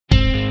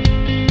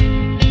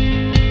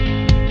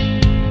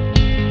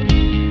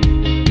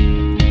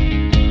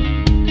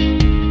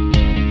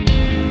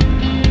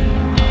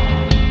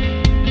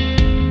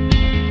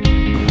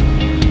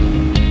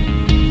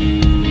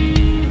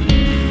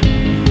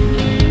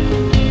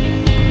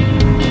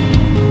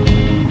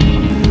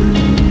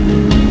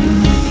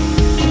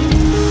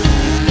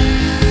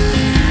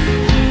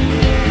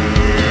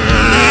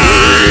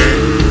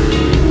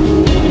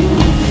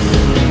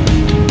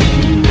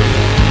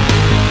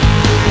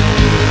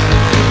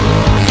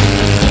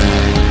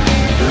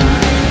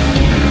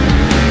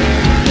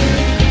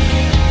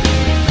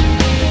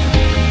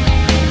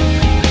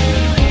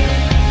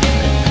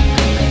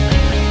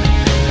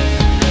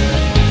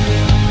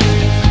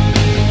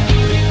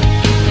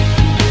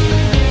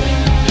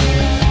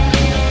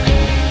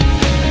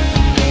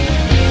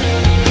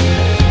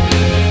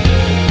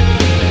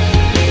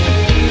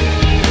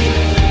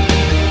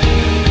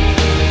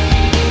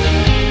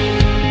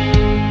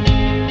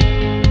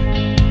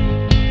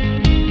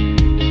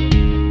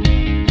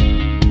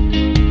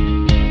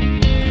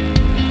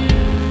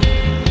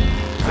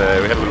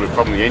had a little bit of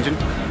problem with the engine,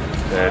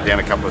 down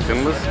a couple of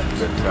cylinders,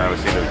 but we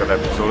seem to have got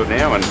that sorted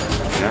now, and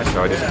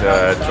so I just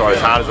tried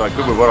as hard as I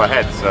could with what I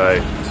had. So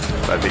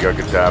I don't think I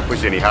could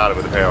push any harder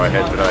with the power I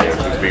had today. It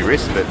was a big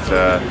risk,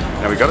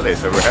 but we got it there,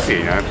 so we're happy.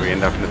 If we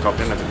end up in the top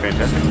 10, that's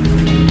fantastic.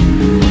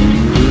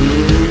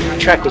 The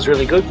track was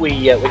really good. We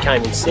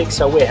came in 6th,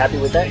 so we're happy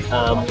with that.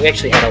 We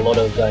actually had a lot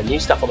of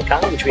new stuff on the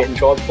car which we hadn't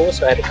tried before,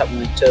 so I had a couple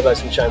of new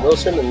turbos from Shane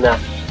Wilson, and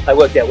they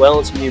worked out well,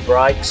 and some new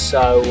brakes.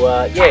 So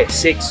yeah,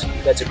 6,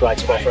 that's a great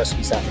spot for us to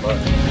be starting tomorrow.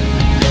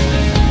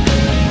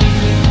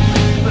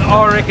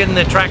 I reckon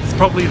the track's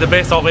probably the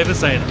best I've ever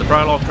seen at the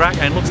Prologue track,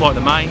 and looks like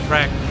the main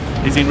track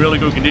is in really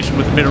good condition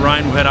with the bit of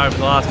rain we've had over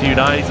the last few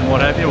days and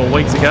what have you, or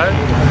weeks ago.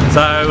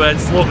 So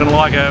it's looking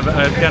like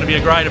going to be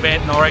a great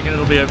event, and I reckon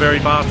it'll be a very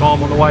fast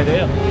time on the way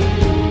down.